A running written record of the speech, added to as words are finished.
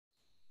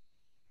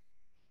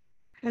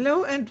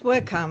Hello and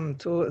welcome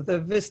to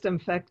the Wisdom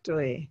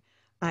Factory.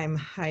 I'm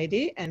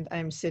Heidi and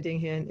I'm sitting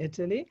here in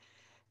Italy.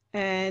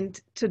 And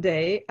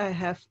today I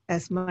have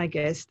as my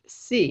guest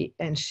C,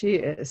 and she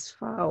is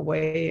far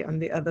away on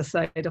the other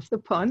side of the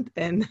pond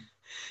in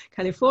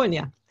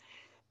California.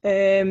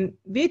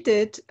 We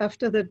did,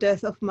 after the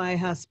death of my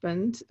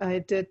husband,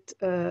 I did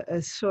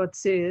a short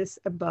series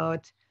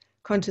about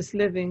conscious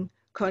living,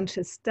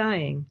 conscious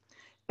dying.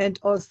 And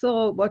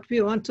although what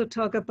we want to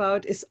talk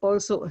about is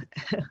also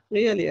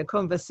really a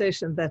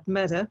conversation that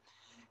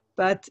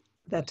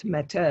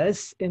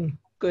matters in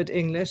good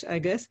English, I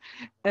guess,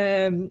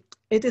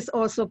 it is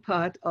also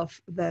part of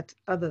that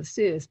other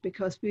series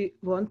because we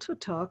want to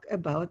talk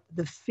about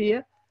the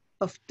fear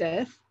of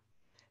death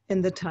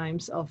in the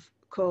times of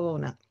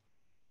Corona.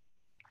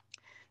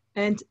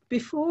 And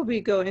before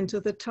we go into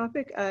the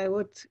topic, I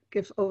would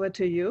give over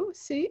to you,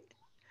 C,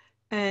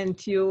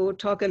 and you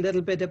talk a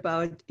little bit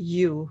about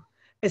you,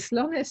 as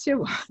long as you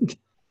want.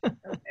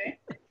 Okay.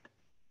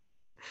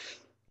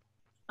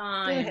 Go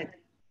ahead.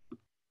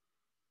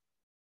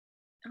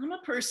 I'm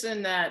a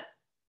person that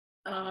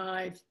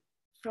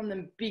from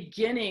the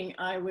beginning,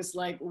 I was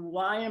like,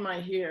 why am I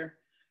here?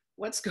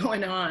 What's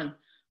going on?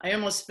 I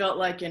almost felt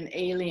like an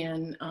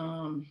alien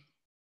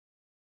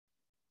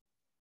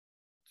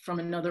from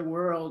another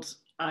world.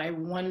 I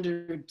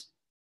wondered,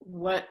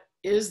 what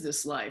is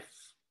this life?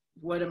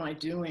 What am I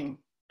doing?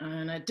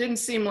 And it didn't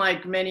seem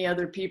like many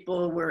other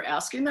people were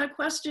asking that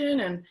question.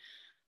 And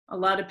a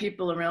lot of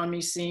people around me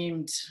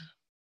seemed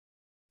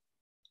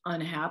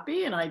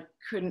unhappy, and I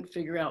couldn't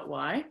figure out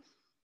why.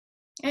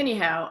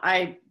 Anyhow,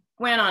 I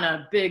went on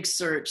a big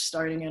search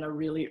starting at a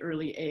really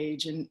early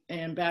age.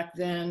 And back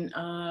then,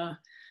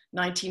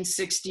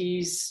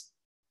 1960s,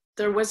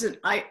 there wasn't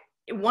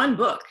one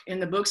book in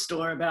the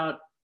bookstore about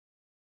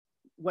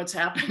what's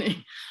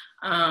happening.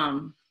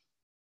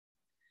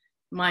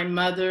 My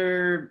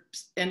mother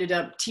ended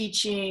up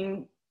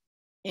teaching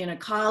in a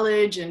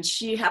college, and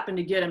she happened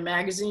to get a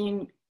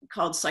magazine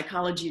called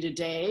Psychology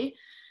Today.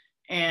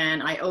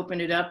 And I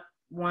opened it up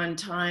one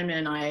time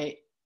and I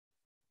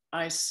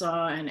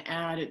saw an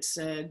ad. It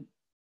said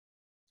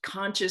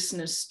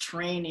consciousness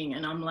training.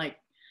 And I'm like,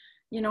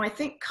 I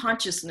think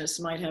consciousness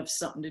might have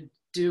something to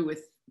do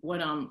with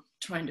what I'm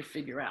trying to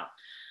figure out.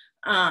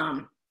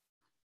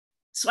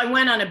 So I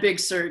went on a big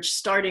search,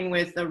 starting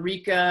with the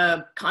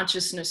Rika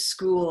Consciousness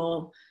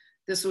School.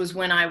 This was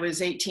when I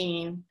was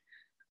 18.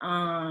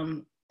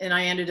 And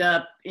I ended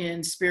up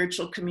in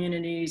spiritual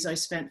communities. I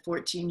spent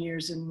 14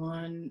 years in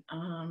one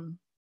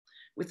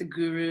with a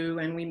guru,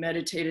 and we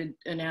meditated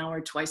an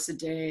hour twice a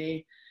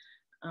day.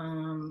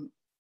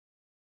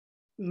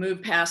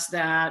 Moved past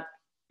that,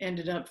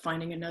 ended up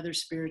finding another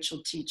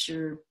spiritual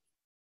teacher.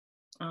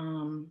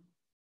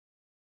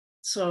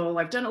 So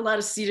I've done a lot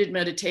of seated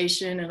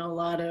meditation and a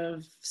lot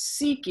of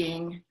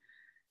seeking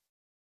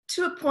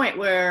to a point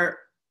where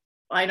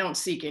I don't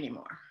seek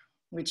anymore,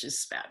 which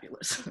is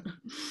fabulous.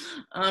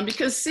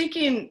 Because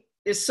seeking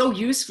is so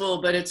useful,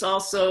 but it's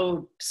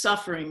also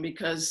suffering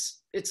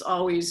because it's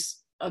always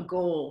a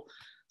goal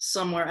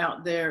somewhere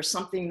out there,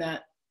 something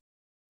that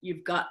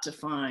you've got to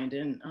find.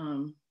 And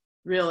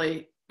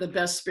really, the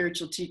best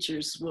spiritual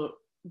teachers will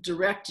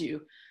direct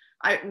you.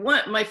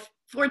 My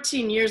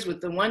 14 years with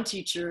the one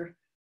teacher,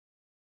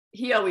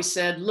 he always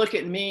said, look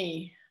at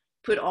me,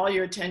 put all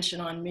your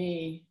attention on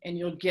me, and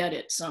you'll get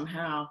it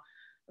somehow.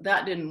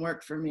 That didn't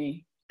work for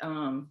me.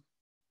 I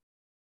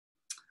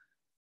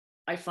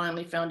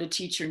finally found a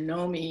teacher,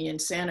 Nomi, in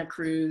Santa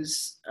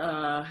Cruz,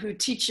 who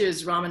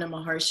teaches Ramana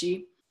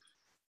Maharshi.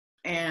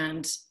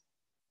 And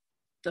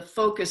the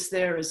focus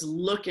there is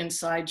look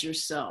inside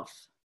yourself.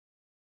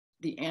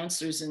 The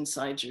answer's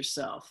inside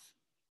yourself.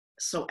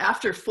 So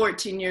after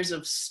 14 years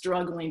of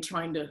struggling,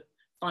 trying to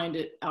find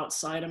it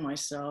outside of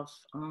myself,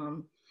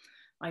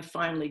 I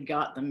finally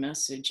got the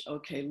message,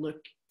 okay, look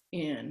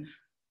in,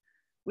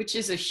 which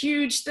is a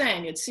huge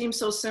thing. It seems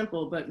so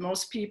simple, but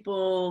most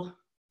people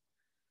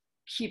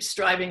keep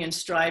striving and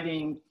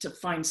striving to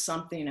find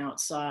something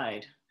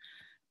outside.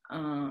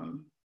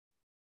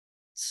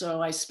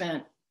 So I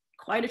spent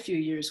quite a few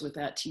years with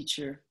that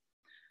teacher.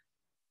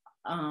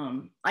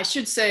 I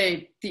should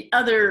say the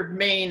other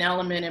main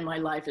element in my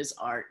life is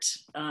art.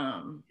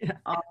 I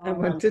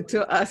wanted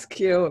to ask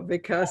you,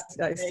 because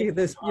I see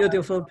this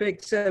beautiful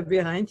picture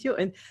behind you,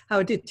 and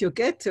how did you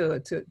get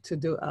to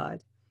do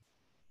art?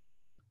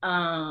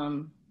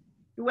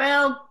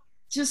 Well,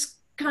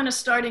 just kind of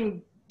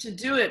starting to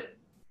do it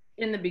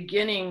in the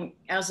beginning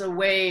as a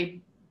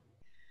way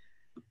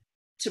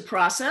to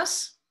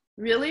process,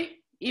 really.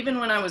 Even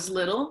when I was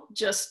little,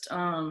 just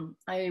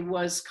I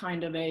was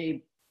kind of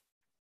a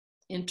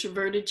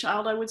introverted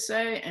child, I would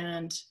say,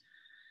 and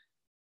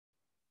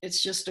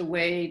it's just a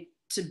way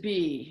to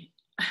be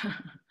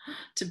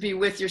to be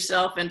with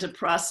yourself and to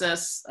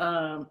process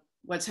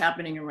what's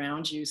happening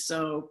around you.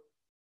 So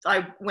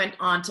I went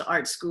on to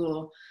art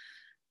school.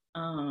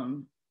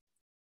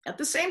 At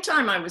the same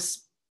time, I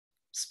was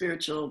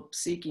spiritual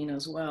seeking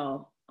as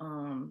well.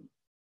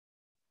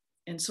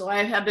 And so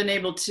I have been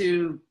able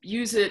to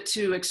use it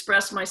to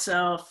express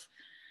myself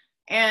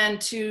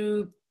and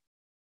to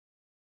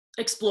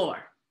explore.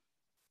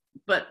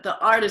 But the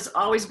art has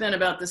always been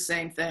about the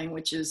same thing,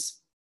 which is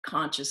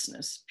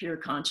consciousness, pure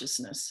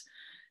consciousness.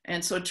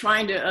 And so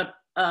trying to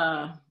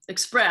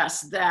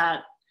express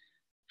that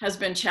has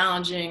been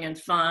challenging and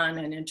fun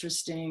and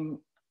interesting.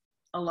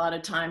 A lot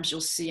of times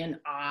you'll see an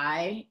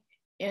eye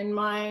in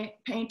my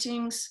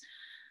paintings.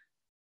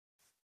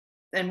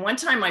 And one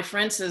time my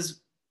friend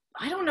says,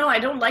 I don't know, I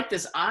don't like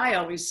this eye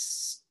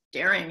always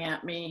staring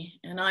at me.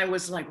 And I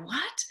was like,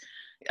 what?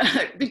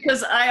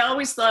 Because I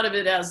always thought of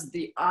it as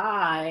the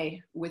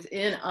eye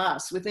within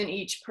us, within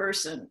each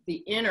person,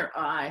 the inner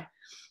eye.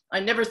 I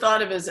never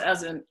thought of it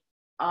as an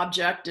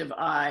objective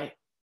eye.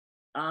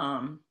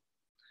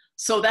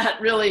 So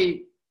that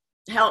really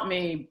helped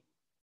me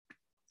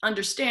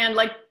understand,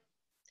 like,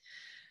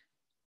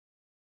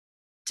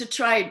 to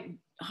try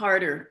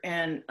harder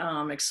and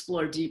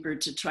explore deeper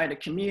to try to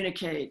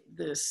communicate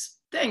this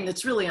thing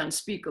that's really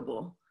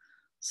unspeakable.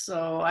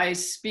 So I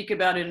speak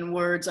about it in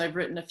words. I've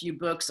written a few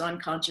books on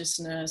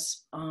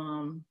consciousness,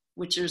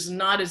 which is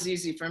not as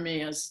easy for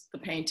me as the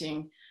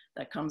painting.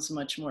 That comes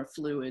much more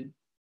fluid.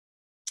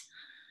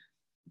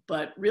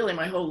 But really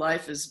my whole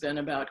life has been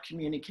about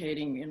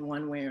communicating in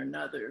one way or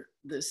another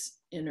this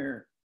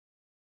inner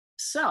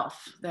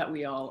self that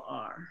we all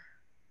are.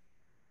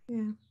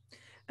 Yeah.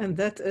 And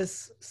that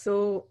is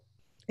so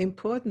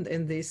important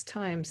in these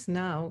times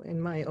now, in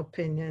my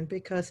opinion,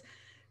 because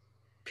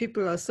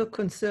people are so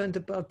concerned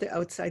about the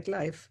outside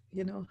life.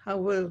 You know, how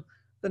will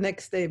the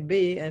next day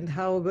be, and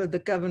how will the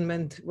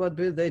government, what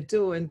will they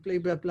do, and blah,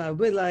 blah, blah.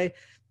 Will I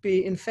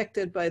be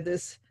infected by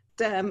this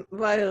damn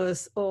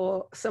virus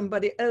or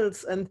somebody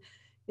else? And,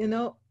 you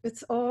know,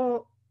 it's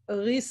all a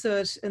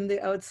research in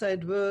the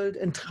outside world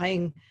and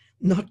trying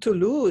not to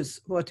lose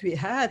what we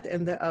had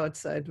in the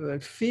outside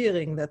world,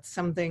 fearing that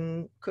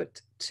something could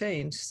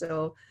change.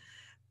 So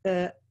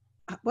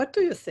what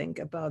do you think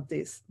about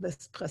this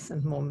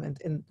present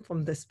moment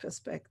from this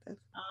perspective?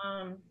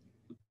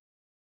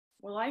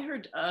 Well, I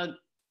heard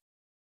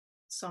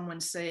someone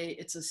say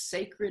it's a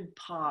sacred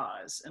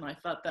pause, and I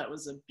thought that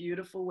was a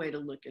beautiful way to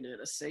look at it,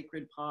 a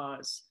sacred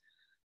pause.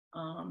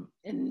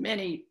 In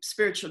many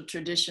spiritual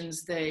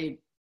traditions, they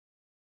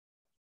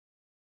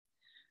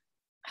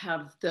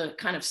have the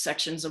kind of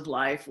sections of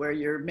life where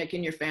you're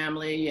making your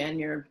family and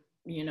your,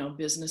 you know,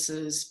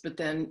 businesses, but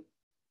then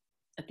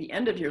at the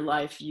end of your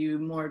life, you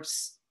more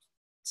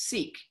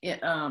seek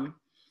your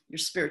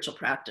spiritual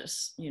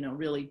practice, you know,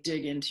 really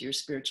dig into your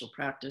spiritual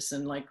practice.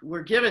 And like,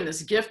 we're given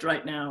this gift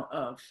right now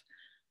of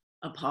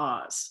a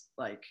pause,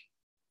 like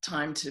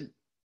time to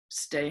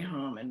stay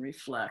home and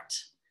reflect.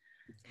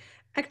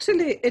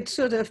 Actually, it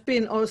should have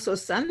been also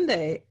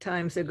Sunday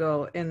times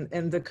ago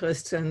in the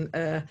Christian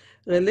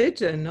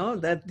religion, no?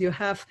 That you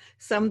have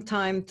some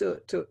time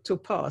to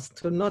pause,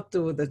 to not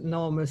do the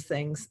normal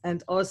things.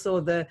 And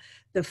also the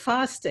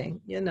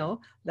fasting, you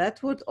know,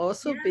 that would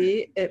also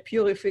be a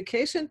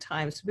purification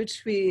times,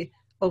 which we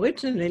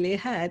originally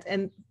had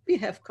and we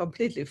have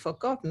completely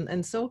forgotten.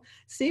 And so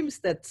seems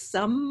that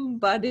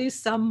somebody,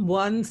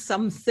 someone,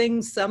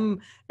 something,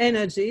 some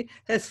energy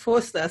has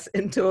forced us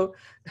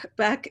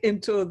back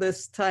into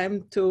this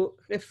time to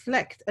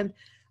reflect. And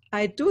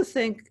I do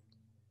think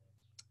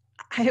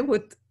I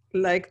would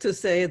like to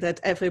say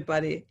that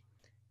everybody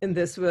in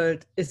this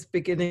world is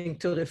beginning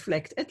to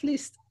reflect, at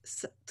least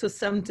to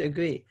some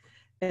degree,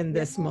 in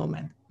this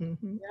moment.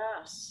 Mm-hmm.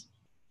 Yes.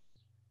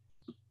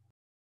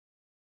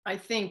 I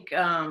think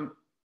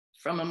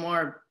from a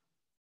more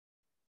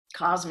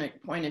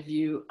cosmic point of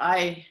view,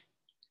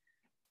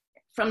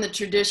 from the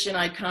tradition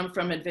I come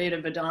from,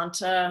 Advaita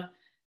Vedanta,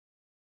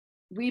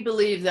 we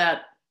believe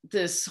that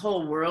this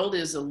whole world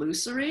is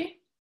illusory,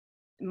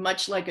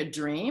 much like a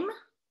dream.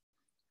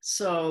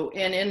 So,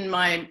 and in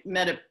my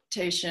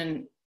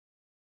meditation,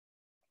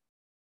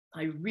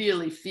 I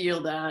really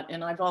feel that.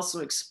 And I've also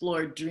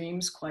explored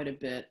dreams quite a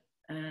bit.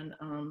 And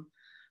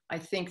I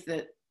think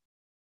that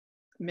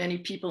many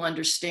people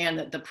understand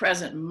that the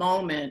present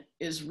moment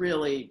is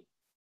really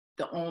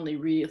the only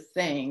real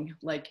thing.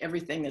 Like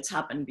everything that's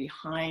happened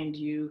behind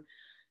you,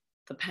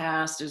 the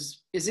past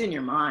is in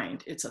your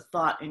mind. It's a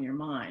thought in your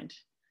mind.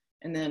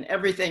 And then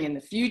everything in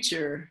the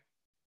future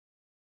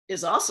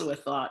is also a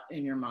thought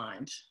in your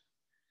mind.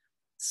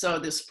 So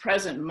this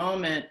present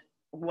moment,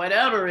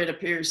 whatever it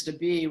appears to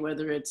be,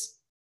 whether it's,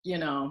 you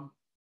know,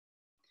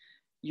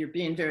 you're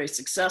being very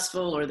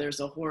successful or there's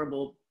a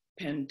horrible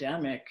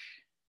pandemic,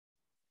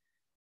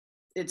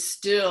 it's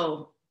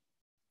still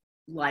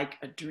like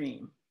a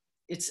dream.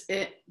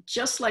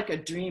 Just like a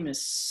dream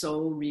is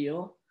so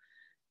real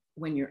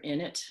when you're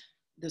in it.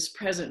 This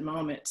present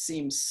moment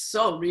seems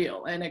so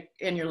real, and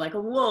you're like,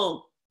 oh,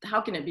 whoa,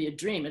 how can it be a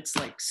dream? It's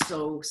like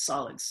so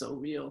solid, so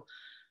real.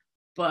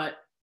 But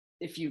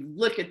if you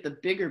look at the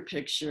bigger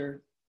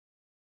picture,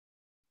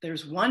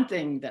 there's one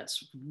thing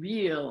that's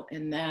real,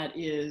 and that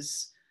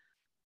is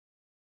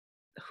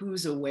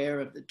who's aware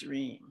of the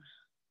dream.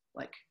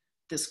 Like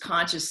this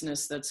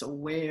consciousness that's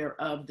aware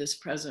of this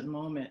present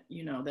moment,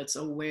 you know, that's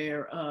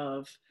aware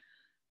of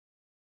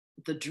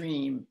the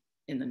dream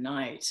in the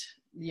night,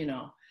 you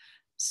know,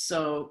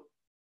 So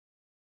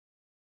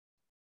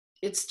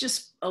it's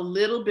just a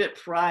little bit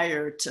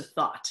prior to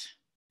thought,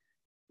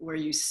 where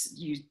you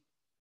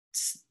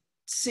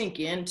sink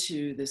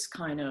into this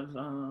kind of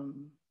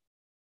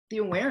the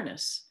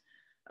awareness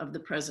of the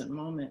present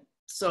moment.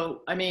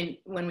 So, I mean,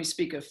 when we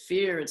speak of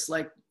fear, it's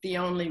like the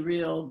only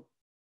real,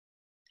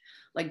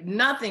 like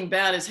nothing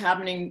bad is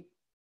happening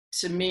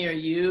to me or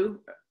you,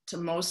 to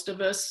most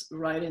of us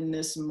right in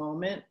this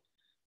moment.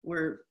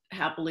 We're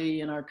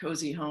happily in our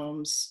cozy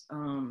homes.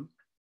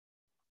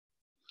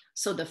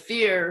 So the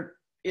fear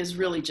is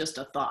really just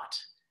a thought.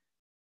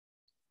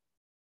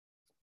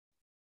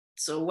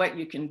 So what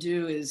you can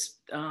do is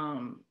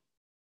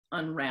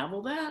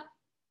unravel that.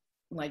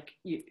 Like,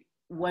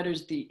 what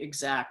is the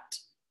exact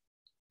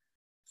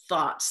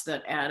thoughts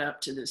that add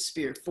up to this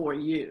fear for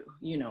you?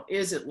 You know,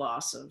 is it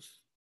loss of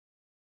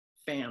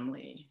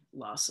family,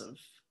 loss of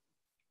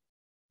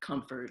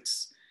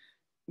comforts?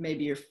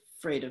 Maybe you're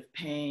afraid of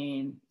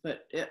pain,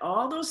 but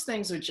all those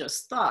things are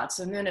just thoughts.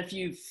 And then if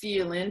you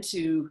feel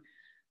into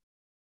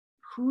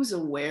who's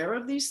aware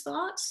of these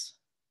thoughts,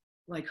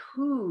 like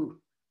who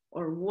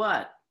or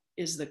what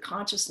is the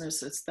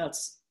consciousness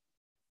that's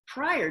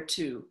prior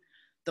to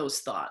those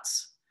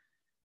thoughts,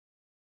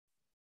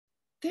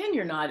 then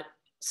you're not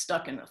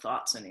stuck in the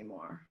thoughts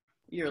anymore.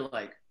 You're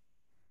like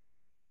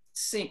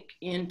sink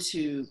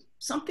into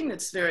something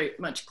that's very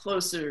much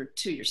closer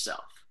to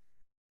yourself.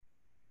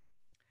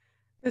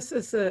 This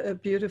is a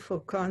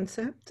beautiful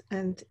concept.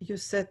 And you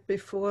said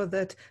before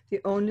that the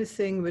only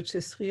thing which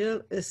is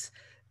real is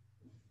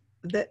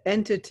the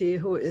entity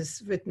who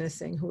is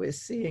witnessing, who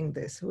is seeing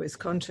this, who is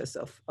conscious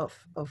of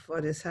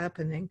what is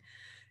happening.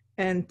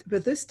 And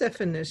with this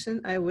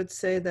definition, I would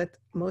say that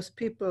most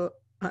people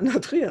are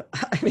not real.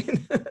 I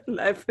mean,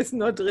 life is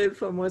not real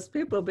for most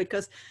people,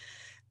 because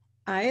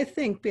I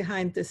think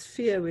behind this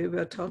fear we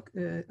were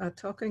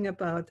talking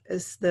about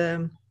is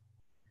the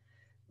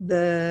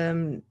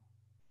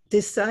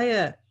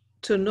desire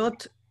to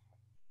not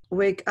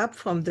wake up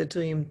from the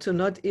dream, to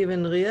not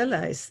even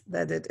realize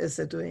that it is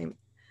a dream,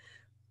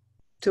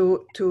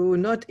 to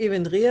not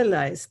even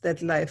realize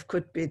that life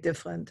could be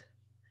different,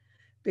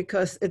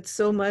 because it's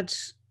so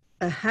much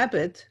a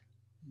habit.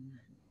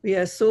 We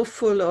are so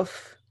full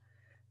of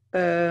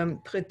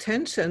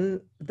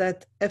pretension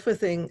that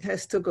everything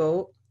has to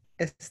go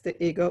as the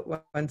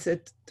ego wants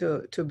it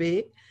to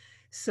be,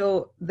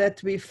 so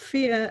that we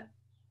fear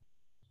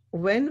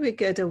when we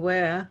get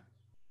aware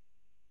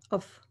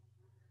of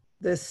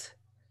this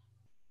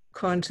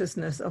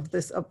consciousness, of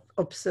this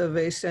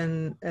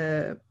observation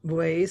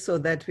way, so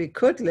that we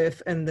could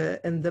live in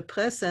the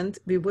present,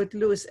 we would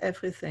lose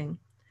everything.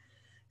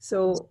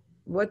 So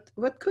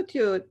what could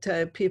you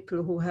tell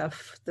people who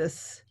have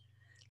this,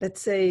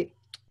 let's say,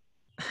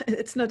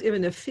 it's not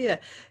even a fear,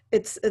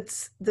 it's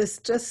this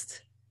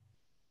just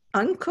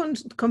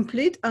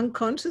complete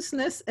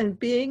unconsciousness, and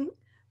being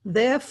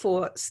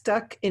therefore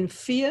stuck in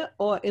fear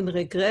or in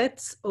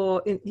regrets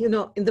or in, you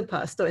know, in the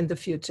past or in the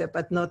future,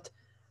 but not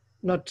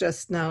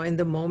just now in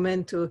the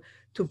moment, to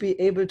be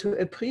able to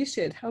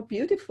appreciate how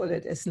beautiful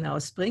it is now,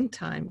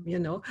 springtime, you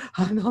know,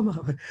 you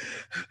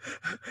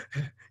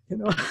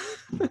know.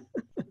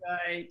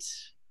 Right.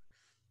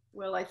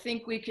 Well, I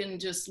think we can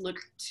just look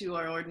to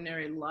our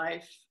ordinary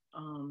life.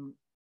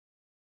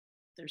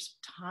 There's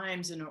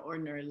times in our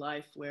ordinary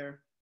life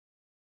where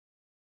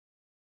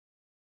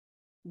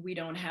we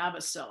don't have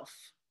a self.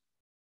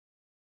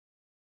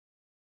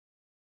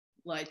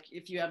 Like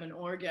if you have an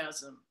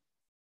orgasm,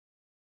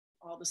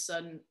 all of a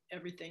sudden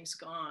everything's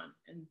gone,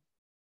 and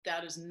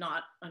that is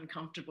not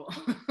uncomfortable.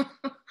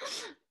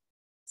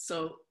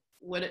 So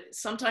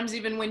sometimes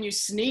even when you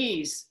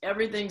sneeze,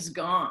 everything's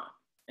gone,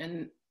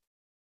 and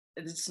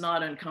it's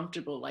not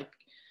uncomfortable. Like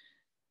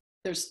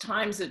there's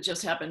times that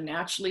just happen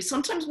naturally.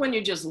 Sometimes when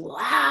you just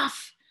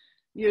laugh,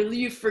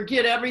 you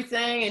forget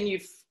everything, and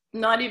you've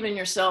not even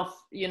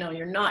yourself, you know,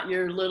 you're not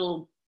your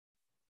little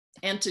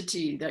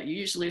entity that you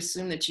usually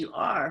assume that you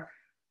are.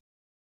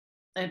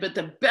 But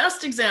the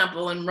best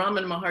example, and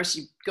Ramana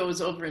Maharshi goes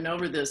over and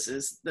over this,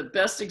 is the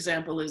best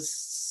example is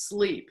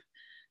sleep.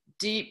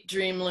 Deep,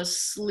 dreamless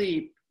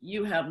sleep.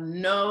 You have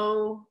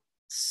no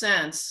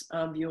sense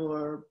of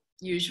your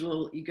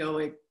usual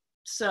egoic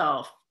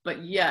self,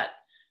 but yet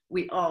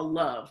we all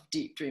love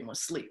deep,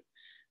 dreamless sleep.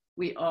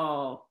 We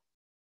all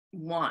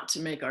want to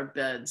make our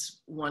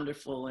beds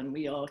wonderful, and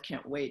we all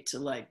can't wait to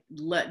like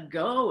let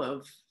go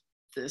of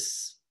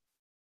this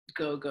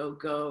go, go,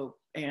 go,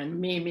 and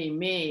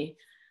me.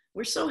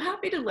 We're so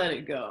happy to let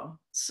it go.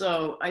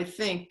 So I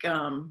think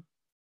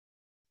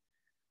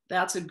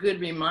that's a good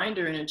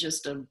reminder, and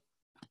just an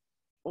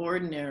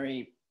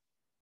ordinary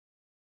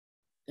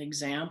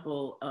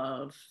example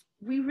of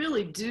we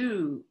really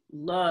do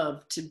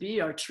love to be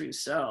our true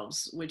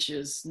selves, which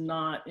is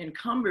not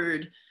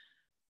encumbered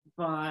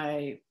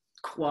by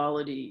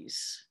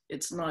qualities.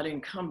 It's not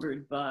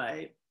encumbered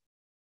by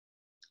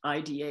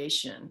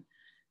ideation.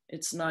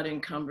 It's not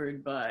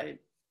encumbered by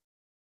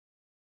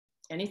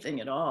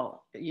anything at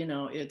all. You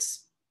know,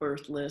 it's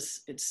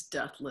birthless, it's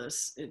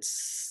deathless, it's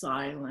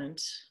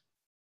silent.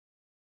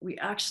 we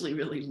actually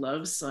really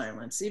love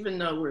silence, even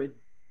though we're,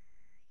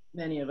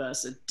 many of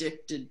us,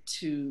 addicted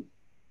to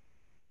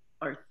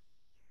our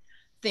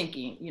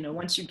thinking. You know,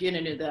 once you get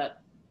into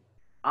that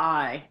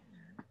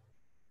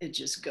it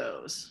just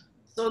goes.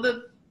 So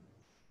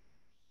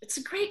it's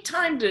a great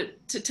time to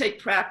take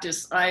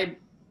practice. I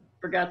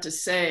forgot to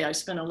say, I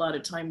spent a lot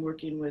of time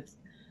working with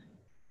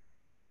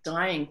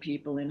dying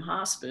people in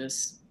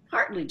hospice,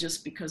 partly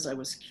just because I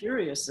was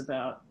curious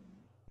about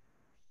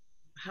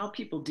how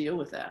people deal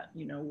with that.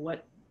 You know,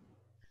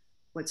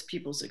 what's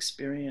people's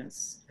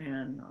experience.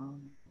 And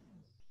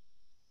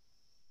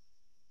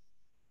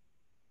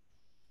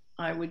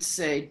I would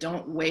say,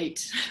 don't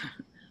wait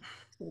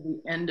till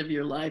the end of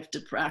your life to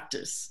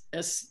practice.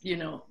 As you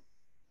know,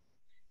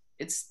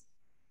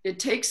 it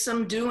takes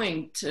some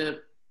doing to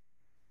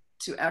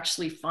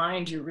actually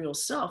find your real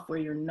self, where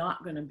you're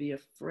not going to be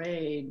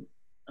afraid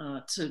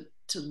to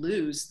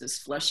lose this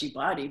fleshy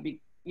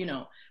body. You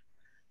know,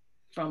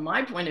 from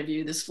my point of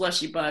view, this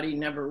fleshy body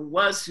never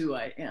was who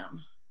I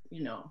am,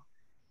 you know.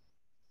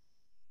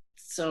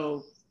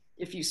 So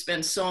if you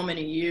spend so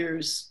many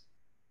years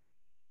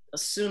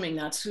assuming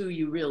that's who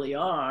you really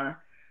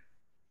are,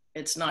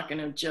 it's not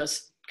going to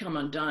just come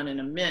undone in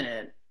a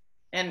minute.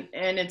 And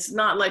it's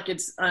not like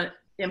it's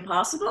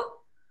impossible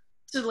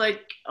to,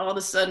 like, all of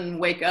a sudden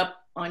wake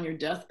up on your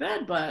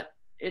deathbed, but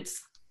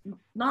it's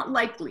not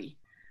likely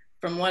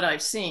from what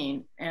I've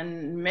seen.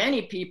 And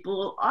many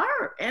people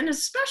are, and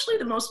especially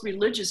the most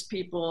religious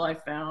people I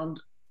found,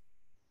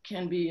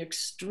 can be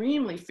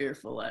extremely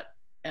fearful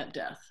at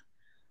death.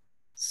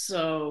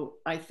 So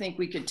I think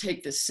we could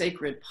take this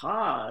sacred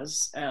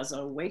pause as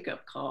a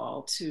wake-up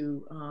call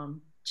to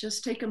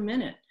just take a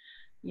minute.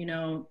 You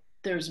know,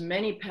 there's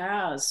many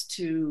paths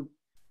to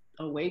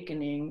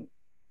awakening.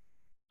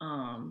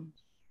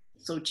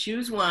 So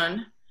choose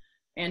one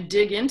and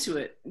dig into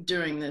it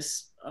during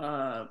this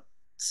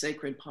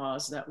sacred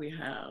pause that we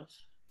have.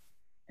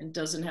 It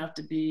doesn't have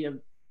to be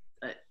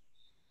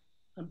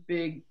a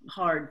big,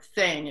 hard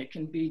thing. It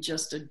can be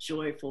just a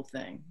joyful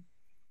thing.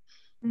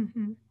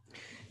 Mm-hmm.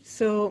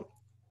 So,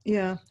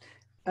 yeah,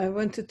 I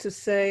wanted to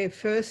say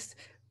first,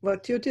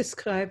 what you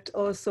described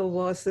also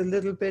was a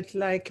little bit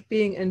like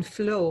being in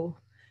flow,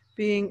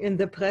 being in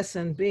the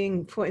present,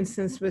 being, for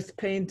instance, with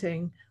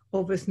painting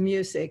or with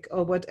music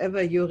or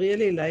whatever you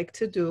really like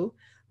to do.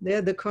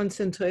 There, the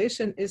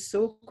concentration is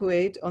so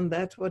great on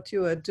that, what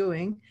you are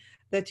doing,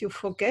 that you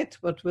forget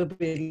what will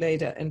be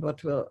later and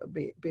what will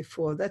be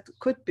before. That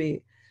could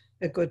be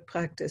a good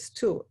practice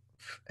too,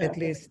 at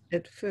least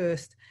at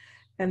first.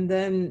 And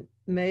then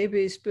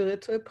maybe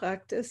spiritual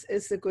practice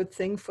is a good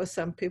thing for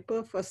some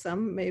people, for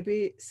some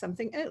maybe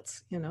something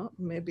else, you know,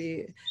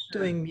 maybe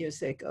doing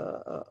music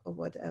or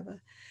whatever.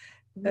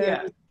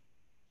 Yeah.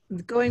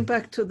 Going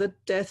back to the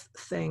death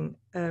thing,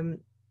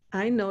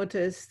 I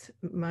noticed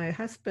my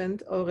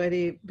husband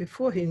already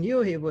before he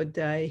knew he would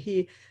die,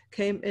 he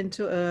came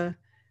into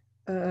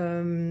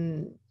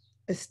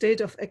a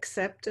state of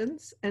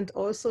acceptance and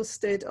also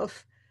state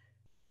of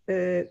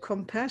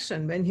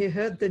compassion. When he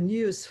heard the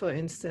news, for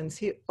instance,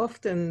 he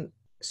often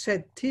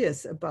shed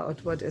tears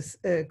about what is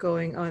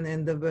going on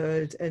in the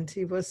world. And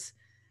he was,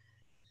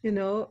 you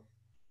know,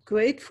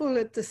 grateful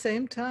at the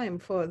same time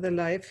for the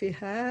life he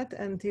had.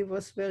 And he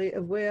was very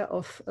aware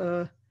of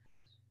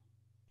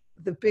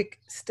the big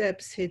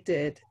steps he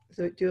did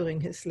during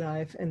his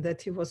life, and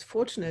that he was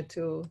fortunate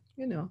to,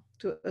 you know,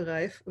 to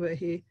arrive where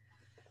he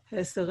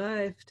has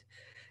arrived.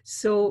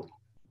 So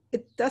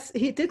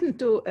he didn't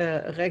do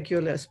a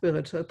regular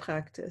spiritual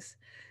practice.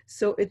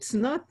 So it's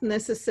not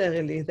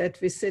necessarily that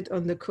we sit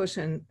on the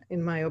cushion,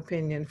 in my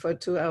opinion, for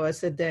 2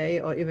 hours a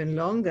day or even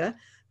longer,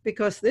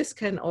 because this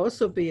can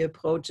also be a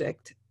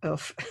project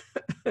of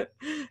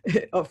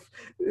of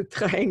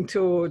trying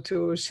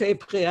to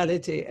shape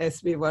reality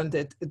as we want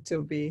it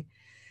to be.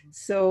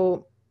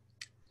 So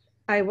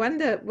I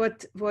wonder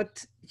what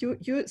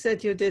you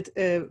said you did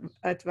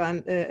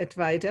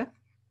Advaita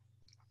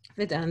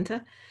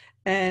Vedanta,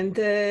 and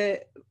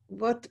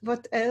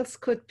what else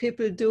could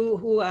people do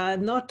who are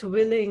not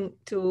willing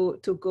to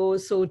go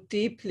so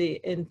deeply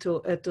into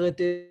a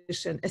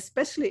tradition,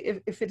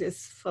 especially if it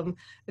is from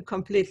a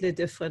completely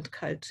different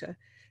culture?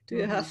 Do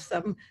you have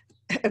some,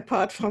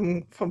 apart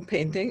from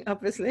painting,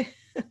 obviously?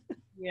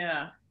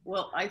 Yeah.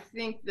 Well, I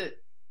think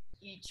that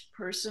each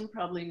person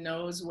probably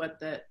knows what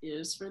that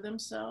is for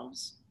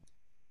themselves.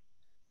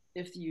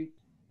 If you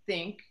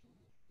think,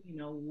 you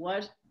know,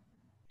 what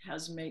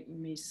has made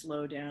me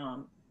slow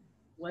down?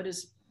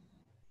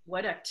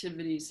 What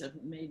activities have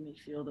made me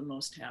feel the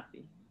most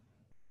happy?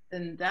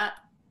 Then that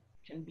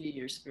can be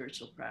your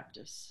spiritual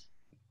practice,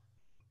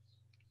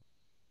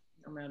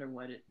 no matter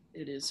what it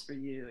is for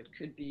you. It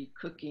could be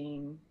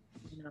cooking,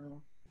 you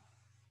know,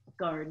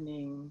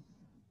 gardening.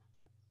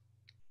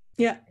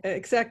 Yeah,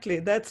 exactly.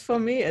 That's for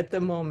me at the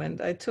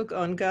moment. I took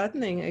on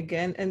gardening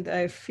again and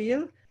I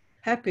feel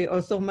happy.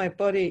 Although my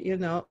body, you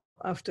know,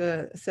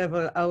 after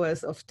several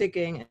hours of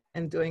digging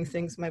and doing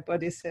things, my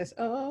body says,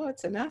 oh,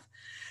 it's enough.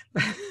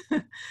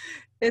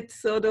 It's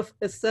sort of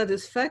a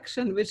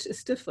satisfaction which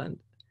is different,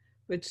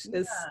 which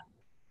is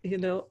you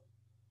know,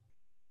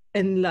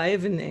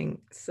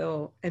 enlivening.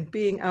 So, and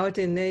being out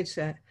in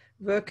nature,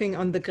 working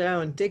on the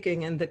ground,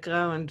 digging in the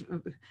ground,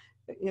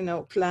 you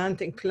know,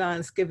 planting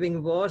plants,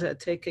 giving water,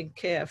 taking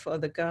care for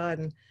the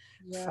garden,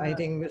 Yeah.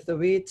 fighting with the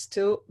weeds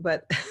too,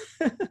 but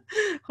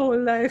whole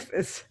life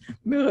is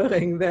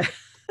mirroring that.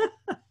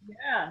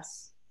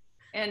 Yes.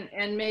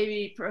 And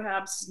maybe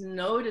perhaps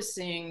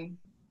noticing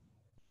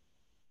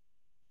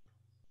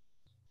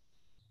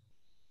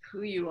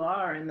who you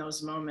are in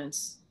those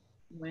moments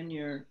when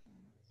you're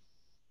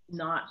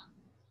not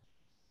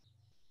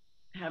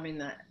having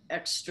that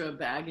extra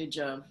baggage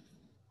of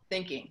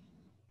thinking.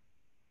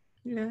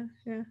 Yeah,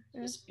 yeah,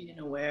 yeah. Just being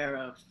aware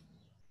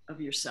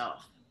of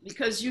yourself,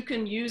 because you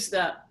can use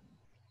that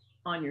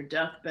on your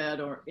deathbed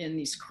or in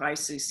these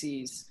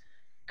crises,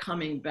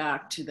 coming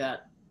back to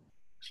that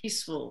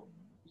peaceful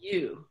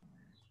you,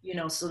 you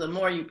know. So the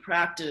more you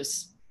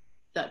practice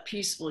that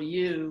peaceful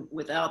you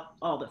without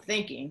all the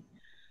thinking,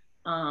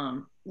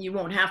 you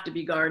won't have to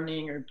be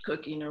gardening or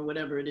cooking or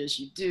whatever it is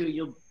you do.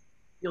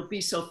 You'll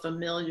be so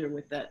familiar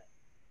with that,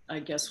 I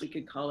guess we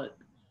could call it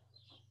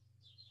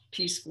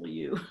peaceful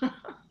you.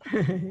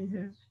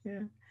 Yeah,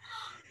 yeah.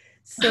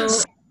 So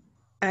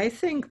I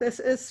think this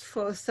is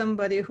for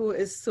somebody who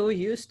is so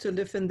used to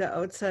live in the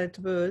outside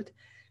world,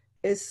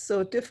 is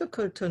so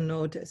difficult to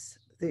notice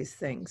these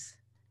things,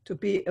 to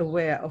be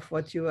aware of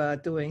what you are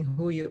doing,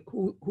 who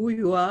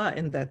you are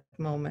in that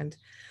moment.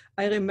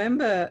 I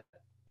remember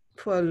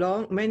for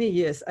many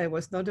years, I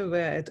was not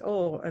aware at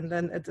all. And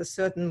then at a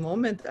certain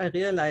moment, I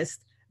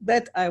realized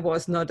that I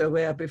was not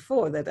aware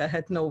before, that I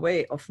had no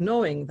way of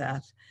knowing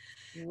that.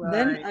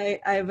 Then Right.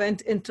 I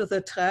went into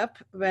the trap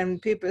when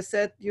people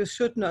said you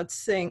should not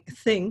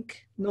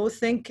think, no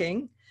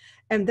thinking,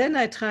 and then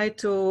I tried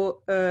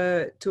to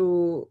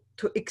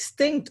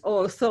extinct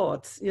all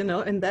thoughts, you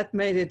know, and that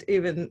made it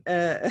even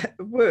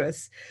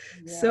worse.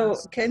 So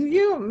Yes. can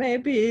you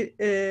maybe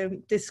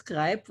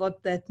describe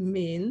what that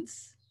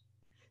means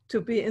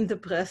to be in the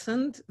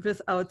present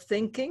without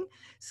thinking?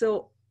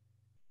 So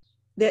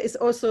there is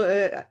also,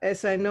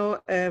 as I know,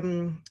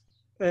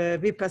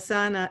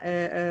 Vipassana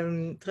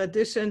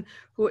tradition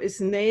who is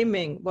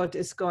naming what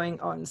is going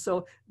on.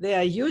 So they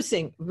are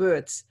using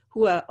words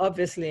who are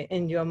obviously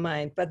in your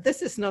mind, but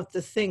this is not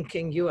the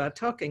thinking you are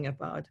talking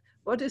about.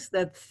 What is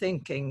that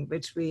thinking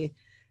which we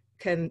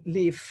can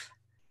leave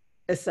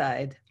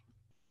aside?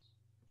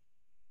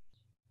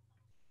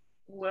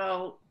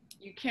 Well,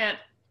 you can't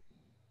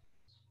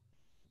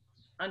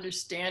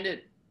understand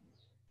it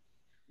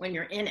when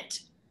you're in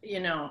it. You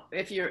know,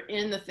 if you're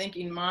in the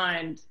thinking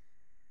mind,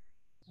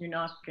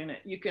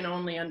 you can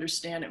only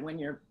understand it when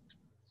you're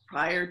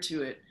prior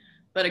to it.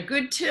 But a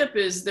good tip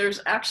is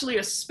there's actually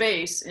a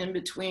space in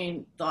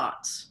between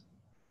thoughts.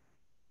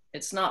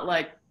 It's not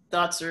like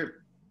thoughts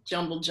are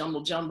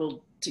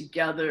jumbled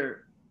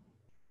together.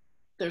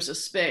 There's a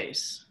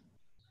space.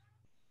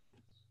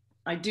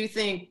 I do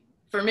think,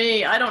 for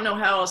me, I don't know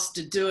how else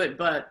to do it,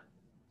 but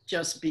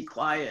just be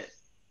quiet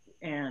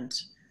and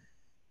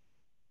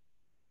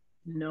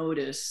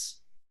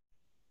notice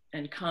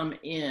and come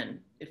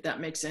in. If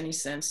that makes any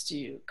sense to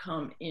you,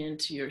 come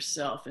into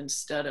yourself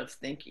instead of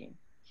thinking.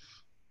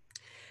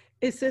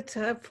 Is it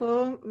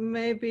helpful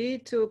maybe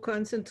to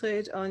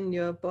concentrate on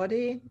your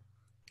body,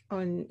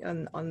 on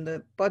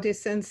the body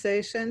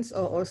sensations,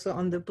 or also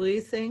on the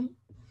breathing?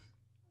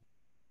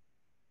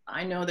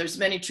 I know there's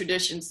many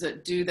traditions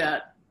that do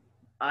that.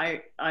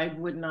 I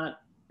would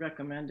not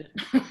recommend it.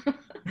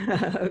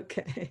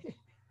 Okay.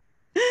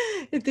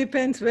 It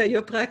depends where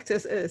your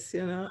practice is,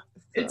 you know.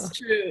 It's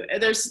So true.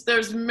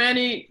 There's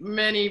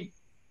many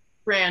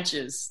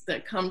branches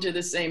that come to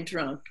the same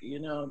trunk, you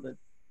know, the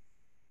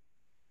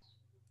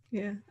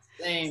yeah.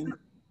 same.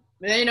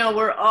 You know,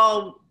 we're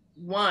all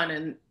one,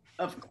 and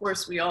of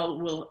course we all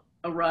will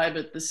arrive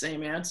at the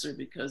same answer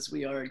because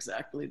we are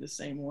exactly the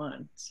same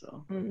one.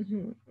 So,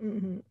 Mm-hmm, mm-hmm,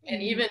 and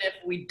mm-hmm. even if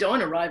we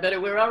don't arrive at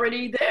it, we're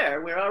already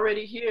there. We're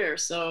already here.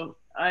 So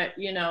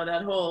you know,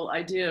 that whole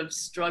idea of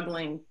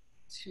struggling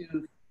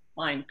to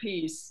find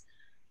peace,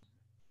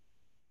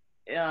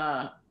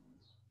 I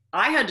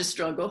had to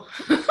struggle.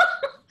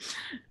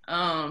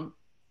 um,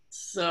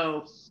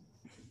 so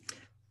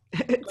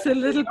It's a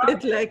little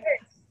bit like,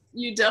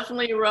 you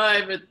definitely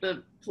arrive at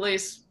the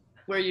place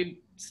where you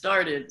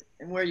started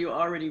and where you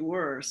already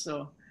were.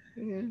 So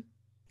yeah.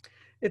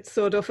 It's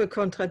sort of a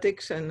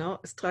contradiction, no?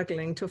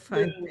 Struggling to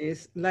find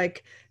peace,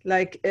 like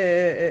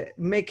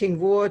making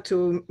war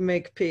to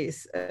make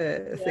peace,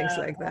 things yeah,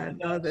 like oh that. my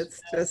No, gosh, that's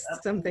yes, just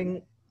absolutely.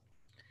 something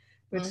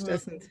which Mm-hmm.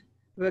 doesn't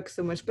work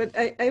so much. But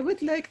I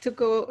would like to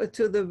go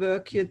to the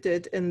work you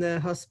did in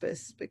the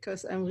hospice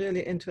because I'm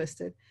really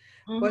interested.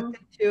 What Mm-hmm.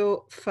 did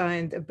you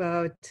find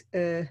about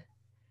the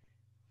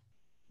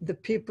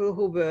people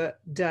who were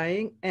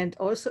dying and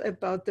also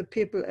about the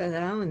people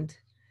around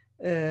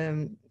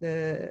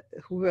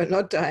who were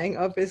not dying,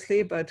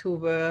 obviously, but who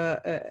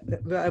were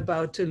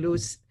about to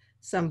lose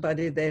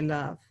somebody they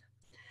love?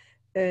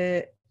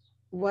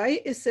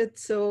 Why is it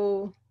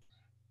so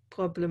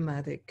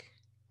problematic?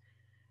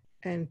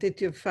 And did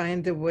you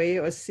find a way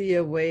or see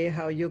a way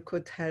how you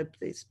could help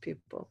these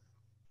people?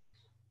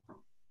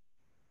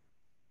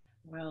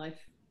 Well,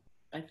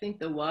 I think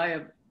the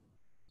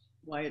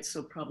why it's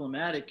so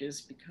problematic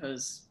is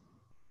because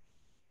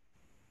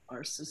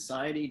our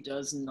society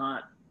does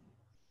not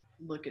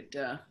look at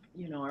death.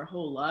 You know, our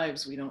whole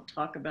lives we don't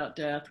talk about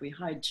death. We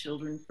hide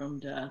children from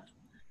death.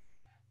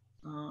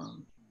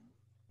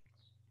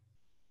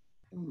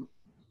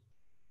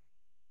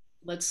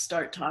 Let's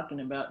start talking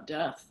about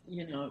death.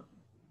 You know,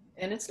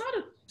 and it's not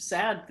a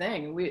sad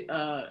thing.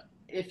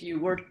 If you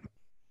work,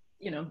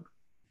 you know,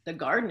 the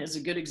garden is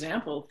a good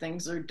example.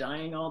 Things are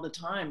dying all the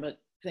time, but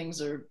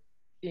things are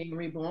being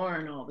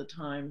reborn all the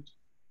time.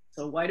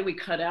 So why do we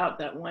cut out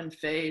that one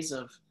phase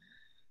of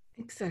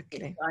exactly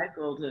the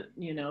cycle that,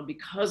 you know,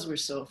 because we're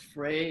so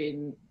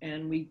afraid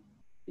and we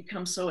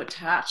become so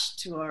attached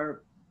to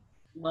our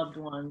loved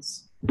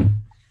ones.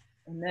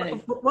 And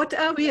then what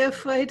are we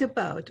afraid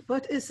about?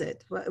 What is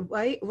it?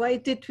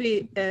 Why did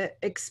we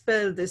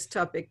expel this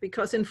topic?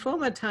 Because in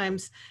former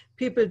times,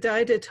 people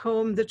died at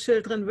home, the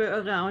children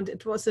were around,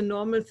 it was a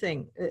normal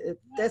thing.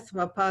 Death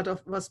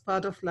was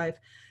part of life.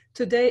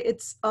 Today,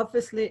 it's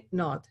obviously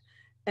not.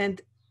 And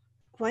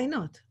why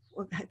not?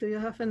 Do you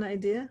have an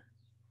idea?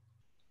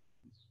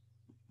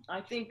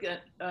 I think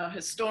that a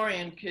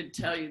historian could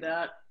tell you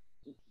that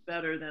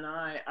better than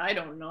I. I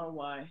don't know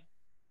why.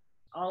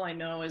 All I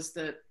know is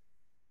that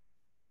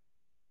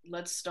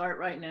let's start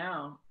right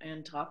now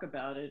and talk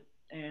about it.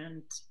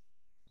 And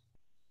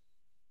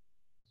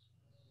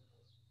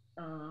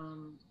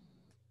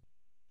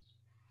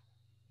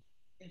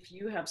if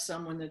you have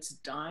someone that's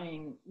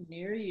dying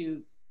near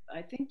you,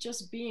 I think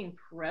just being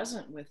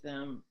present with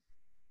them.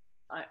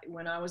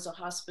 When I was a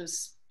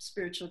hospice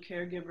spiritual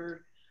caregiver,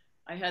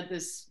 I had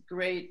this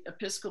great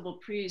Episcopal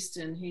priest,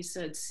 and he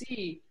said,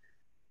 see,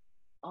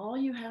 all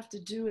you have to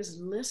do is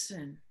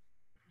listen.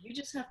 You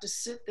just have to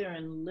sit there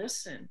and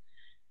listen.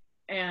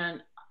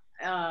 And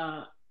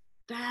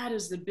that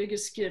is the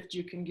biggest gift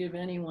you can give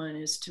anyone,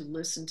 is to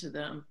listen to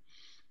them.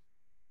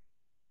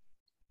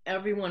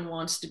 Everyone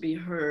wants to be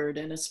heard,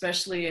 and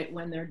especially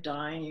when they're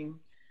dying.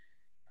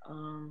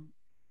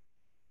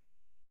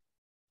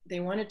 They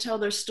want to tell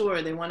their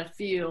story. They want to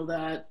feel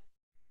that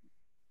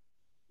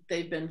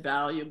they've been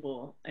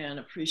valuable and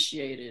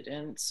appreciated.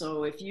 And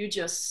so if you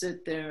just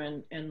sit there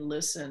and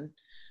listen,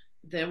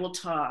 they will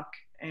talk.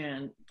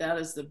 And that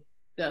is the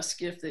best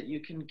gift that you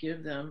can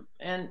give them.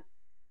 And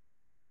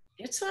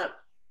it's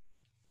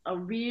a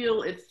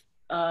real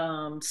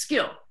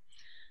skill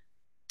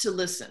to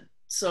listen.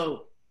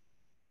 So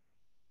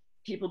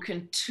people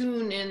can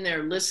tune in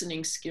their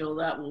listening skill.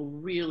 That will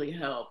really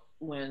help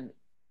when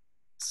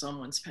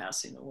someone's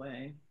passing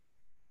away.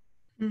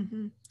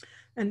 Mm-hmm.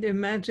 And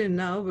imagine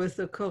now with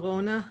the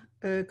corona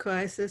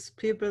crisis,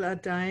 people are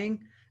dying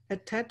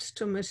attached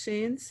to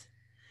machines.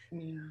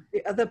 Yeah.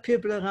 The other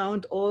people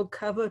around all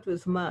covered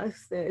with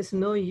masks. There is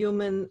no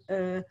human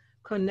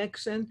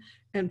connection,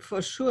 and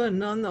for sure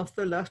none of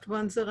the loved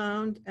ones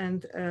around,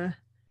 and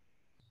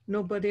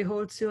nobody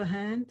holds your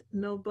hand.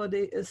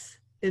 Nobody is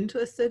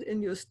interested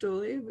in your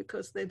story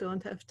because they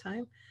don't have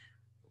time.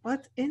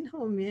 What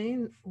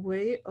inhumane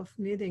way of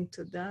needing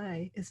to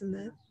die, isn't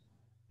it?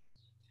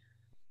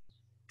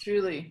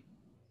 Truly.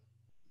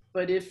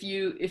 But if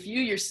you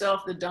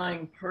yourself, the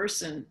dying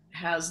person,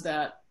 has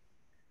that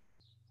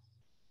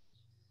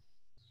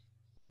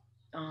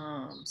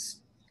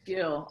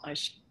skill, I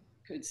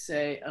could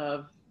say,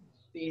 of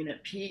being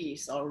at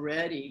peace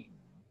already,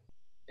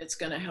 it's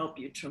going to help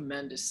you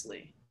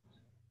tremendously.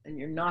 And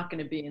you're not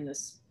going to be in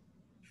this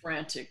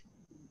frantic,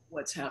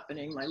 what's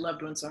happening, my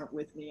loved ones aren't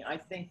with me. I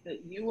think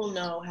that you will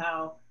know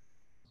how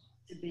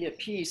to be at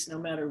peace no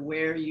matter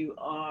where you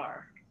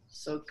are.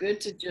 So good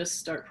to just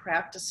start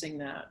practicing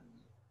that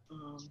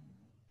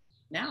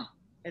now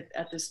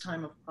at this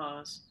time of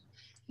pause.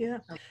 Yeah,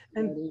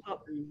 and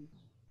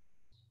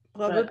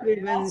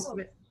probably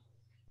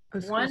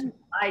one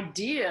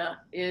idea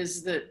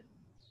is that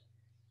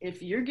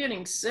if you're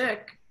getting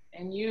sick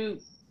and you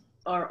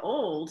are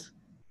old,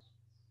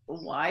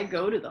 why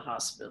go to the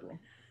hospital?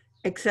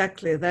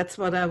 Exactly, that's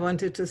what I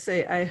wanted to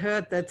say. I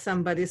heard that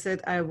somebody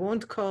said, I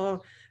wouldn't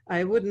call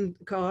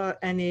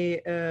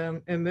any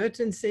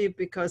emergency,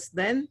 because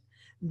then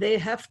they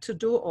have to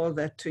do all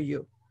that to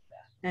you.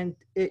 And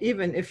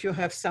even if you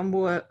have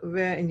somewhere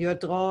where in your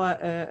drawer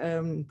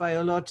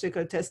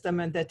biological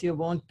testament that you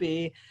won't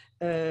be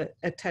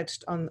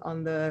attached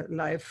on the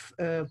life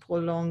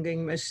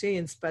prolonging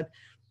machines, but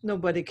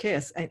nobody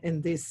cares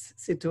in these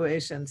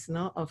situations,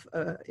 no, of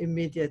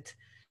immediate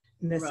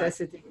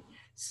necessity. Right.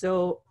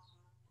 So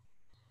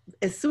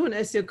as soon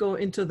as you go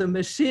into the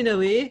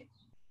machinery,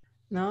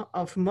 no,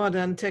 of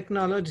modern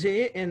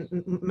technology and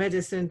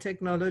medicine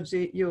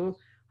technology, you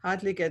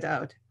hardly get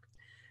out.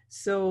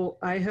 So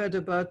I heard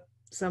about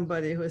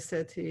somebody who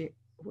said he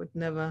would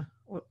never,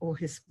 or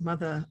his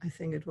mother, I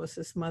think it was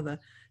his mother,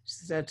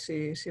 said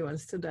she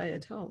wants to die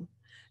at home.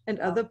 And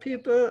other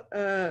people,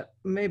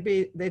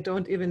 maybe they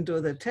don't even do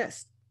the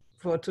test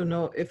for to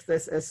know if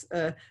this is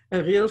a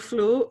real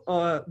flu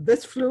or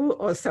this flu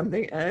or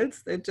something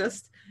else. They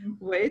just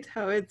wait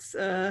how it's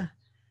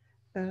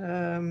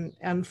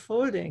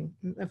unfolding.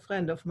 A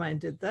friend of mine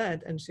did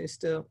that, and she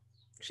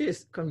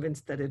is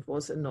convinced that it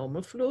was a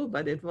normal flu,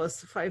 but it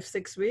was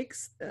 5-6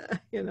 weeks,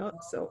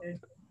 so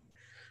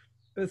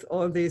with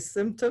all these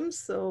symptoms.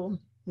 So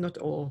not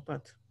all,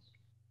 but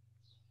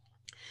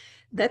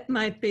that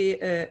might be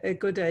a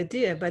good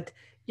idea. But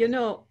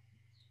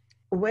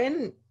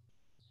when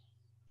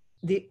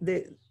the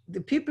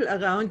people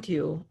around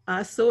you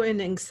are so in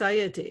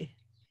anxiety,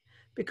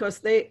 because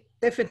they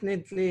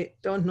definitely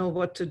don't know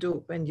what to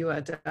do when you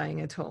are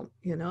dying at home,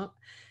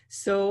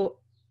 so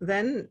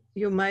then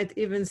you might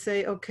even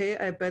say, okay,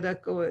 I better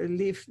go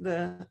leave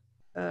the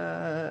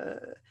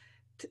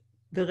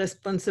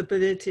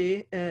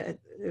responsibility,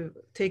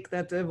 take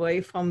that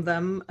away from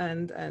them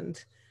and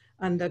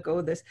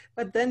undergo this.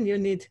 But then you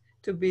need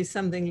to be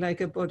something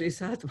like a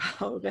bodhisattva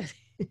already,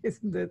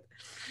 isn't it?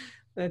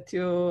 That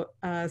you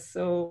are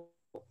so,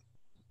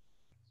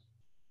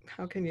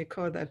 how can you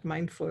call that,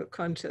 mindful,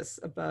 conscious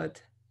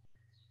about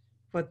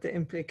what the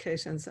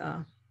implications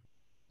are.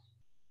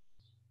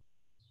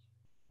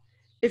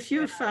 If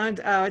you found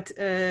out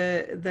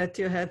that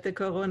you had the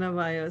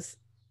coronavirus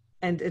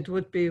and it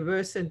would be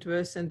worse and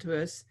worse and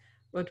worse,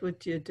 what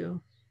would you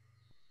do?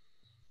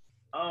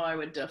 Oh, I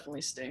would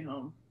definitely stay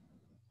home.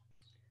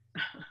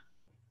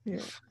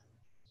 Yeah.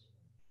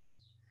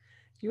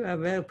 You are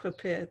well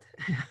prepared.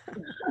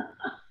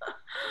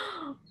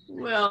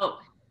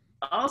 Well,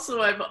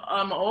 also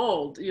I'm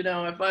old,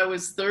 if I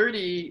was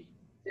 30,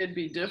 it'd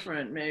be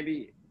different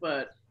maybe,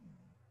 but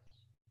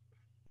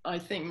I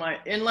think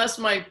unless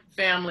my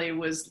family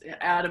was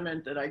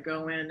adamant that I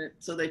go in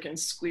so they can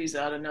squeeze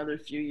out another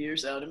few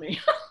years out of me.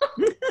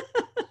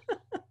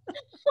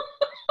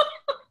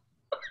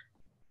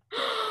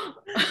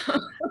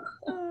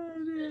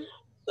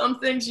 Some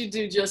things you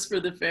do just for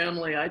the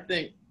family. I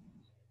think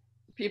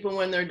people,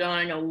 when they're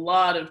dying, a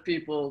lot of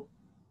people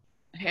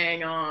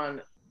hang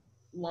on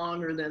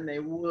longer than they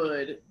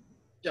would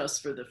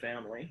just for the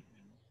family.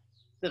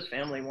 The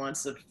family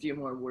wants a few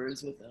more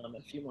words with them,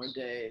 a few more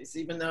days,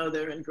 even though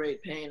they're in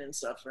great pain and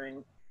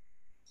suffering.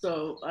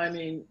 So, I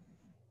mean,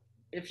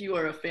 if you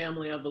are a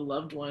family of a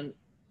loved one,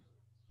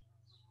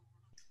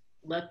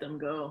 let them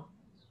go.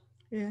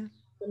 Yeah.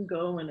 Let them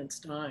go when it's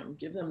time.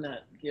 Give them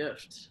that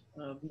gift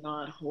of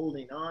not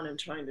holding on and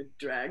trying to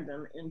drag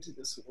them into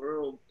this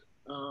world.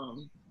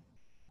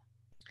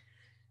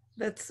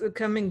 That's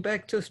coming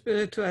back to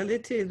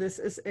spirituality. This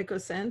is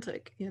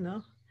egocentric,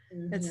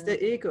 Mm-hmm. It's the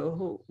ego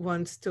who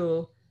wants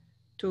to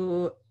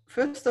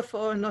first of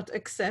all not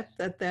accept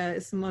that there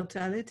is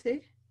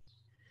mortality,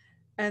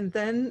 and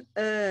then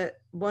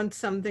want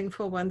something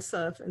for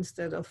oneself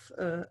instead of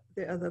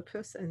the other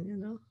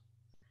person,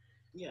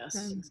 Yes,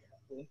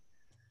 exactly.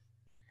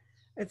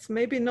 It's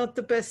maybe not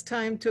the best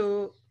time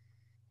to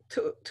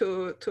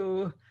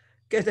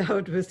get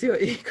out with your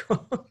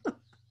ego.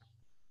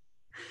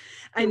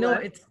 I know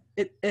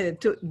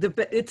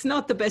it's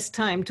not the best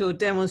time to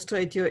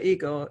demonstrate your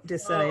ego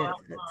desire.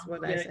 That's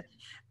what I say.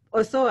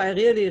 Also, I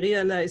really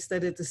realized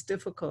that it is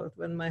difficult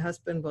when my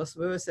husband was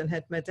worse and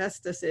had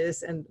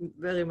metastasis and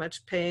very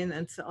much pain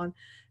and so on.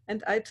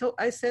 And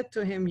I said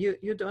to him,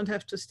 you don't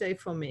have to stay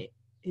for me.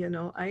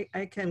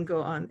 I can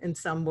go on in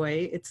some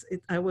way.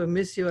 I will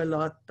miss you a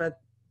lot,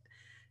 but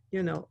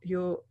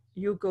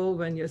you go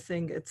when you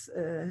think it's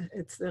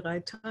the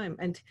right time.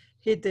 And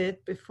he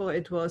did before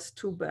it was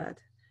too bad.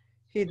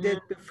 He did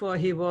before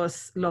he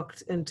was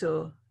locked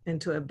into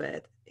a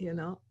bed,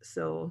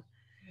 So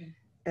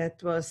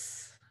it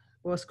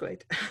was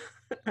great,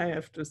 I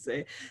have to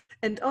say.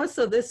 And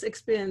also this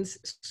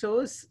experience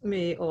shows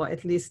me, or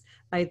at least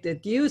I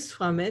deduce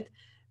from it,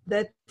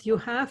 that you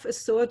have a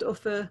sort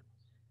of a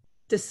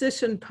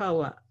decision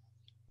power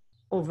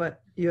over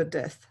your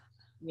death.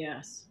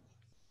 Yes.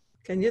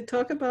 Can you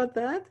talk about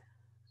that?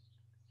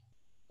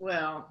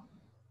 Well,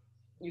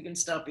 you can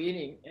stop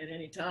eating at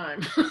any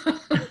time.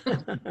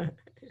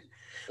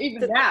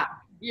 Even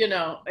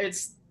now,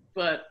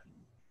 but.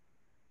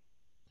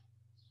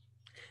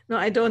 No,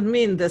 I don't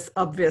mean this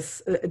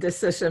obvious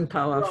decision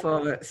power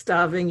for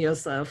starving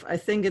yourself. I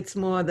think it's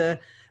more the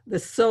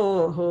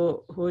soul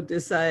who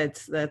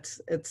decides that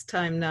it's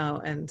time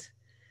now,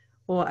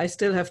 or I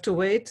still have to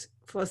wait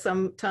for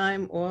some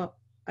time, or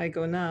I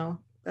go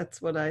now.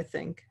 That's what I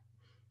think.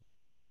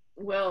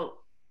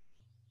 Well,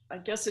 I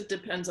guess it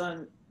depends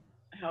on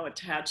how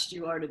attached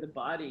you are to the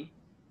body.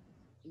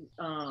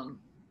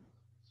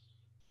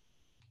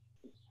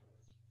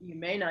 You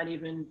may not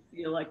even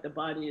feel like the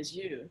body is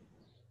you,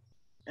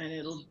 and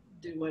it'll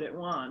do what it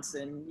wants,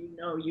 and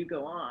you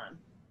go on.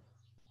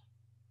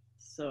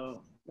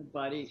 So the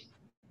body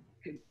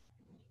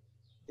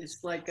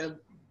it's like a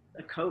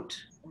coat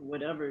or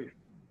whatever.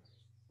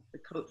 The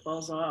coat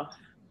falls off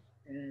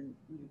and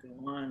you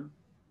go on.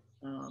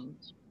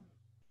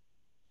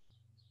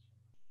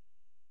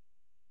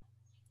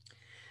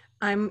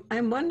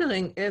 I'm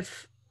wondering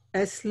if,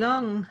 as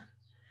long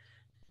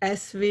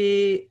as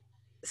we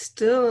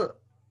still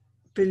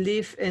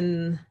belief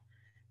in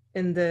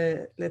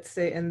the, let's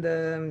say, in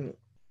the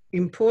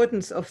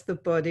importance of the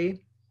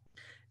body,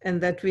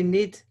 and that we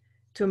need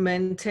to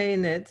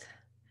maintain it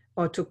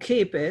or to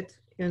keep it,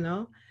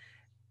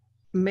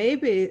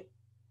 maybe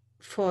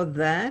for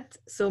that,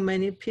 so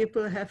many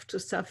people have to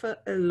suffer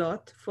a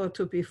lot for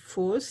to be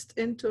forced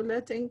into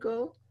letting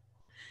go.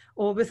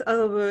 Or with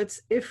other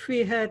words, if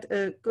we had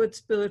a good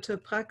spiritual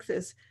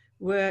practice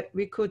where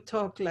we could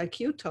talk like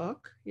you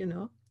talk,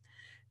 not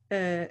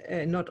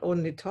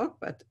only talk,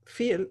 but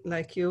feel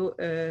like you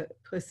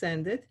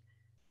presented,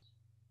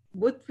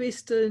 would we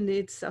still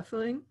need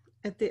suffering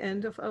at the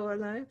end of our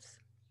lives?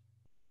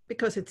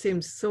 Because it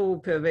seems so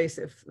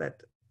pervasive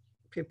that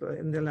people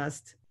in the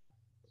last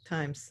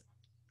times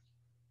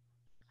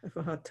have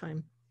a hard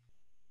time.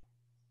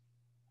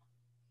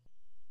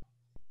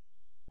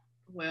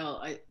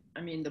 Well,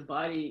 I mean, the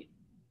body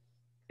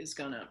is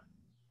gonna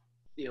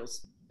feel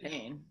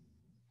pain.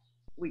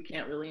 We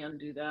can't really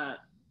undo that.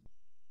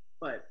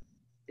 But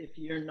if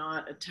you're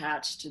not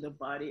attached to the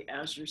body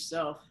as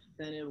yourself,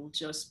 then it will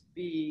just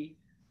be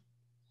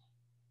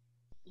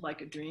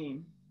like a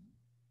dream.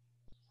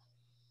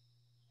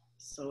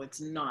 So it's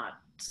not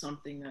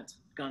something that's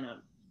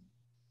gonna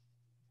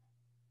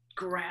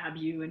grab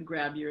you and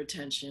grab your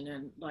attention,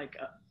 and like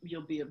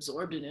you'll be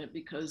absorbed in it,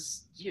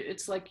 because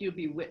it's like you'll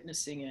be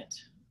witnessing it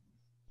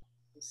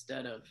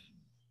instead of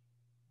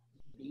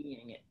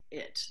being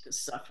it, the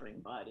suffering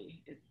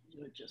body.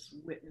 You're just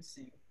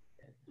witnessing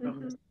it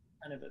from this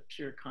kind of a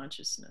pure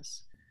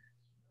consciousness.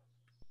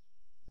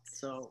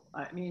 So,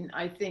 I mean,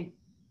 I think,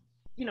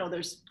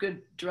 there's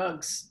good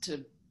drugs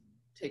to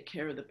take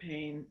care of the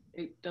pain.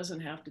 It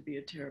doesn't have to be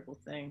a terrible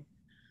thing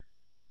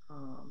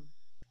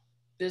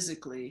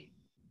physically,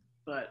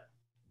 but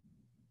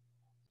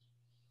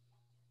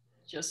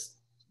just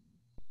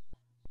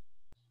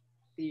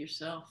be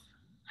yourself.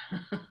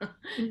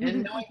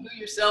 And knowing who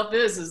yourself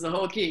is the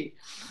whole key.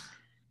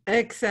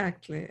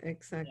 Exactly.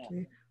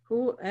 Yeah.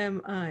 Who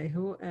am I?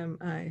 Who am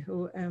I?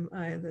 Who am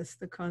I? That's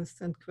the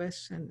constant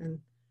question in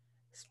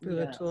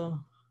spiritual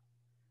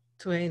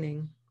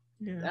training.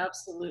 Yeah.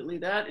 Absolutely.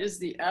 That is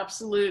the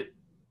absolute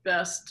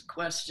best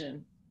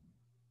question.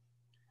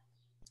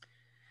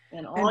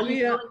 And all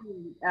you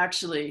need,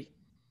 actually,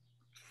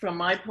 from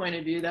my point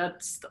of view,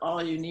 that's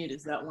all you need,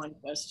 is that one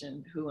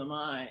question, who am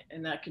I?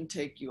 And that can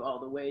take you all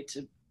the way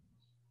to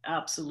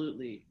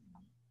absolutely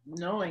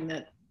knowing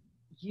that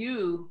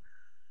you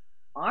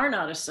are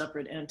not a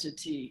separate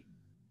entity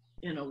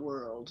in a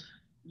world.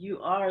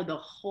 You are the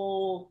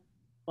whole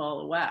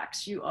ball of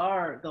wax. You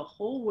are the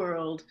whole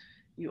world.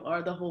 You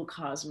are the whole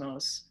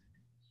cosmos.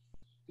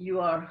 You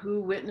are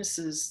who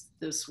witnesses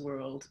this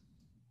world.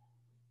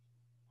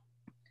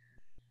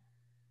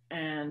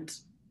 And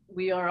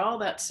we are all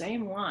that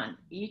same one.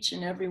 Each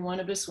and every one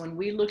of us, when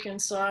we look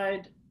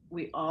inside,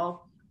 we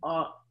all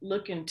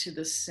look into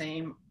the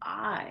same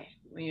eye.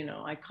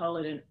 I call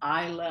it an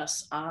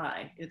eyeless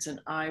eye. It's an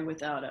eye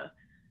without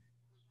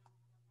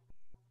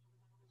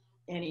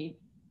any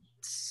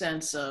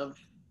sense of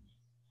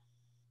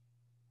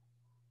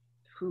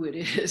who it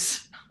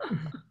is.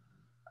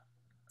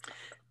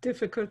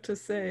 Difficult to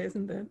say,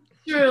 isn't it?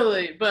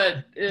 Truly,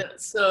 but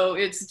so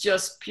it's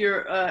just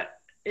pure,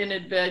 in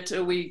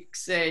Advaita we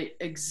say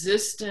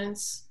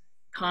existence,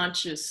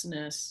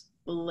 consciousness,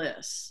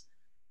 bliss.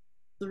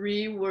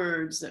 3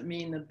 words that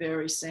mean the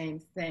very same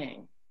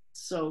thing.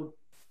 So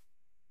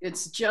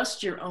it's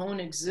just your own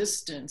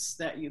existence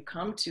that you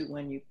come to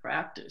when you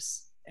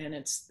practice. And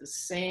it's the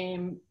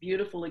same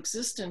beautiful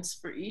existence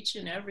for each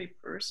and every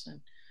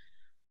person.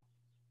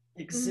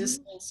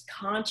 Existence,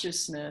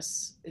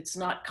 consciousness, it's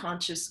not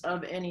conscious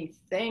of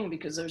anything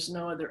because there's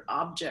no other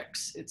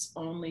objects. It's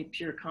only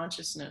pure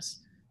consciousness.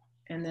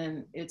 And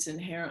then it's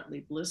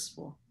inherently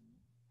blissful.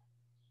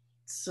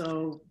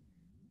 So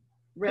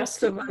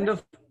rest.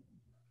 That's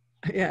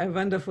a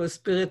wonderful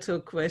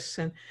spiritual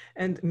question.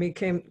 And me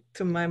came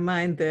to my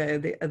mind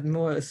the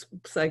more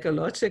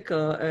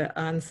psychological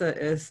answer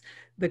is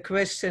the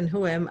question,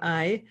 who am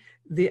I?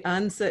 The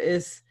answer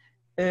is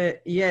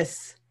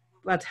yes,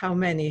 but how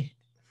many?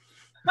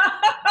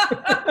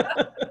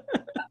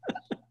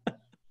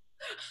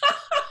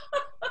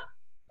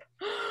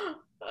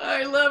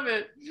 I love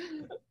it.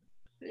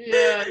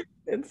 Yeah.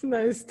 It's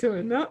nice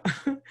to know.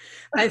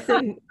 I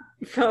think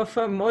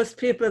for most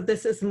people,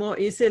 this is more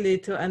easily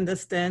to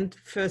understand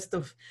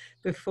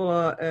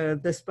before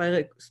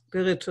the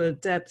spiritual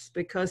depths,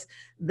 because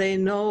they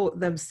know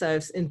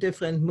themselves in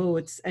different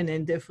moods and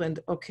in different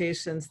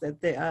occasions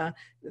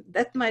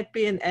that might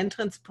be an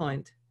entrance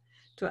point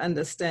to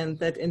understand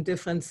that in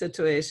different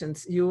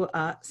situations, you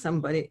are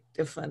somebody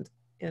different,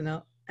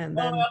 and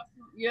then.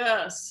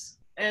 Yes.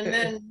 And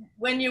then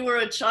when you were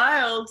a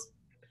child,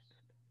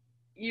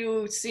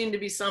 you seemed to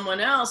be someone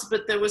else,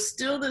 but there was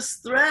still this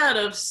thread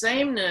of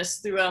sameness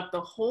throughout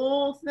the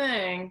whole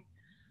thing.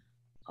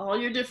 All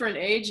your different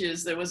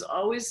ages, there was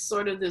always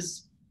sort of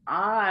this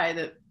eye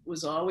that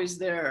was always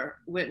there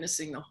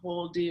witnessing the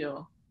whole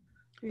deal.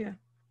 Yeah.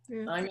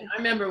 I mean, I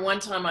remember one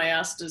time I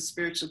asked a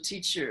spiritual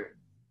teacher,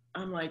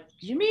 I'm like,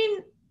 you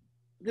mean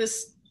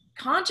this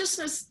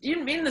consciousness,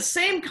 you mean the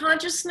same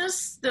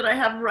consciousness that I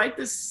have right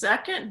this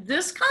second,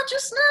 this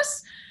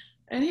consciousness?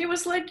 And he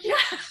was like,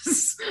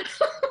 yes.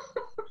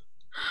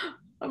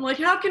 I'm like,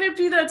 how can it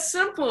be that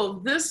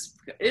simple?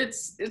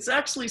 It's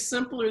actually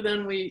simpler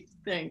than we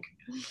think.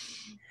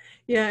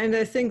 Yeah, and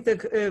I think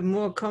the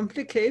more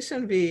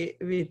complication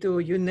we do,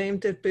 you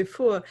named it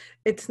before,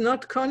 it's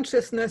not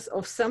consciousness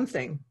of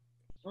something.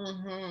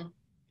 Mm-hmm.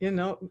 You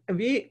know,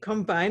 we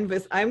combine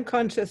with, I'm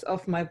conscious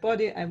of my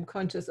body, I'm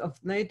conscious of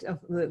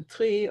the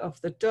tree,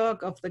 of the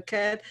dog, of the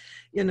cat,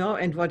 you know,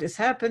 and what is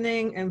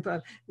happening. And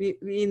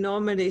we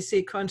normally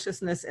see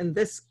consciousness in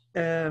this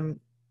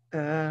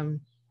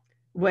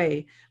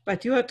way.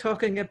 But you are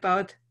talking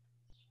about,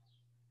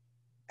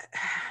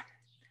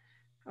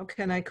 how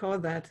can I call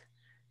that?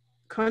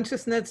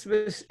 Consciousness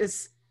which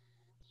is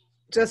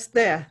just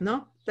there,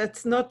 no?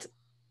 That's not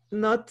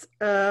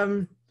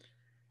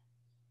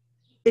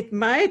it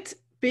might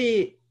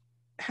be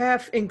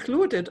have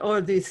included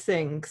all these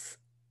things,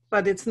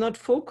 but it's not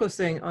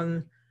focusing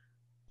on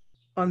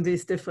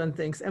these different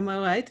things. Am I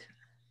right?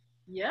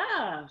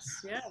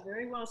 Yes, yeah,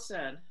 very well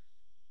said.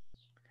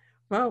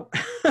 Wow.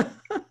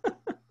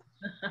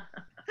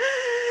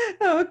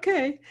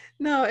 Okay.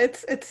 No,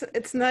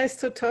 it's nice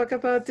to talk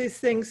about these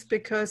things,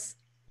 because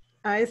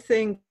I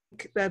think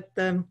that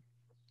the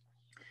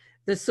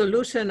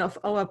solution of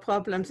our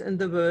problems in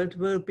the world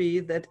will be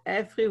that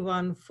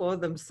everyone for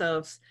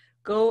themselves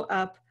go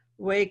up,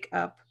 wake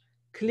up,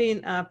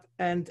 clean up,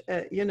 and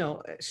you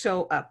know,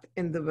 show up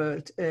in the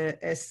world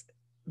as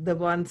the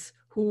ones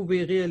who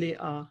we really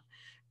are.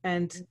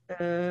 And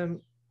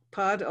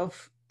part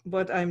of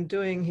what I'm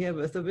doing here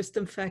with the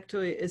Wisdom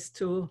Factory is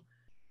to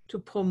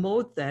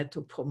promote that.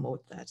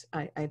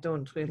 I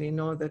don't really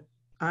know the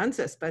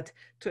answers, but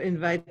to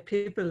invite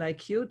people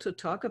like you to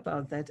talk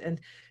about that and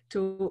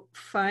to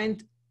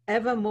find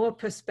ever more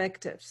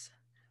perspectives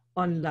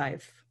on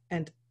life,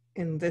 and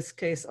in this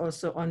case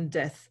also on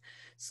death,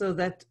 so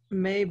that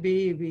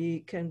maybe we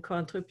can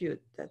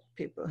contribute that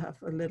people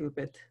have a little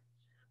bit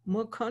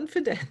more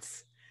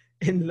confidence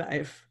in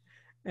life,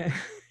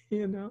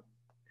 you know.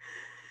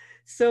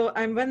 So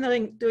I'm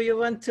wondering, do you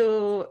want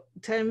to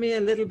tell me a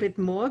little bit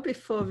more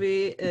before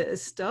we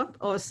stop?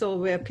 Also,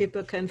 where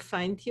people can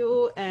find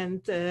you,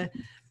 and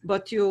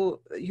what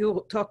you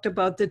talked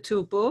about, the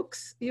 2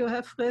 books you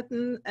have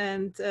written,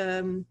 and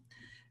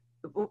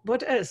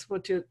what else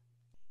would you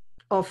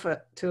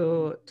offer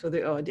to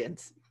the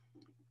audience?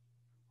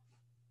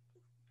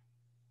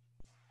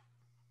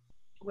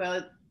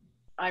 Well,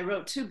 I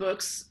wrote 2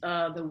 books,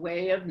 The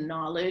Way of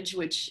Knowledge,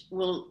 which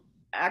will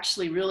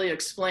actually really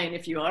explain,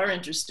 if you are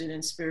interested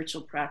in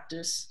spiritual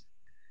practice,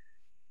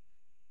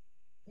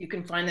 you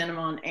can find them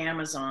on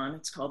Amazon.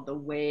 It's called The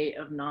Way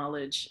of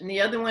Knowledge. And the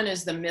other one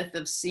is The Myth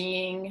of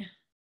Seeing,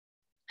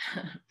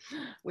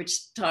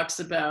 which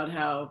talks about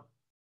how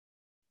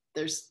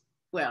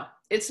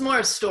it's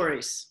more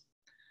stories,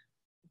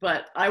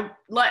 but I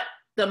like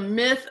the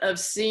myth of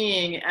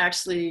seeing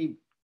actually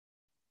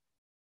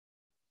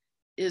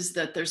is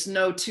that there's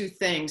no 2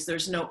 things,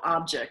 there's no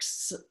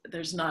objects,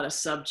 there's not a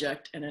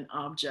subject and an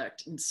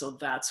object. And so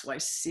that's why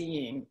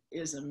seeing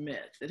is a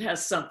myth. It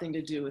has something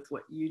to do with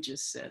what you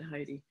just said,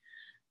 Heidi.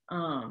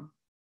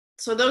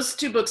 So those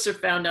 2 books are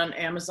found on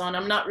Amazon.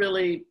 I'm not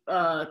really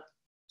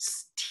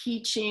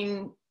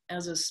teaching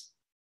as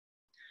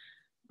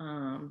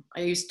I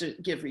used to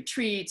give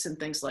retreats and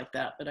things like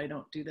that, but I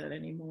don't do that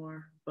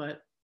anymore.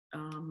 But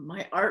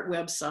my art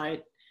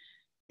website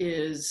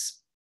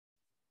is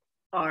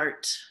art-c.org.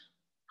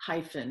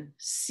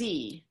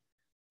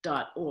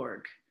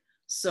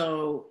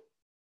 So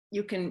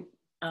you can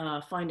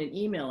find an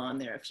email on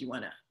there if you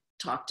want to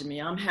talk to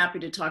me. I'm happy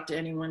to talk to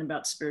anyone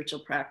about spiritual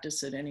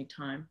practice at any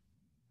time.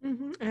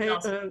 Mm-hmm.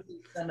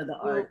 Some of the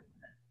art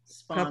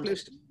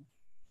published.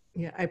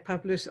 Yeah, I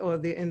publish all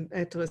the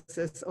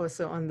addresses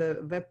also on the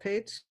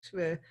webpage,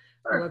 where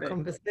Perfect. Our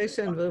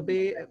conversation will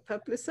be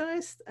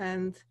publicized.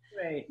 And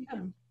Great.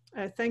 Yeah,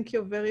 I thank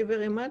you very,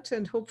 very much.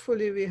 And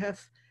hopefully we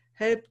have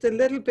helped a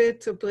little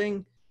bit to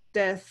bring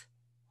death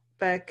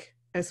back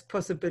as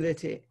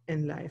possibility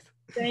in life.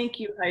 Thank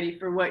you, Heidi,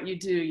 for what you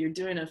do. You're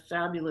doing a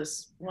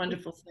fabulous,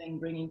 wonderful thing,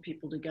 bringing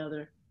people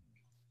together.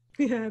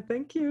 Yeah,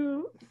 thank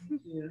you.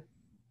 Thank you.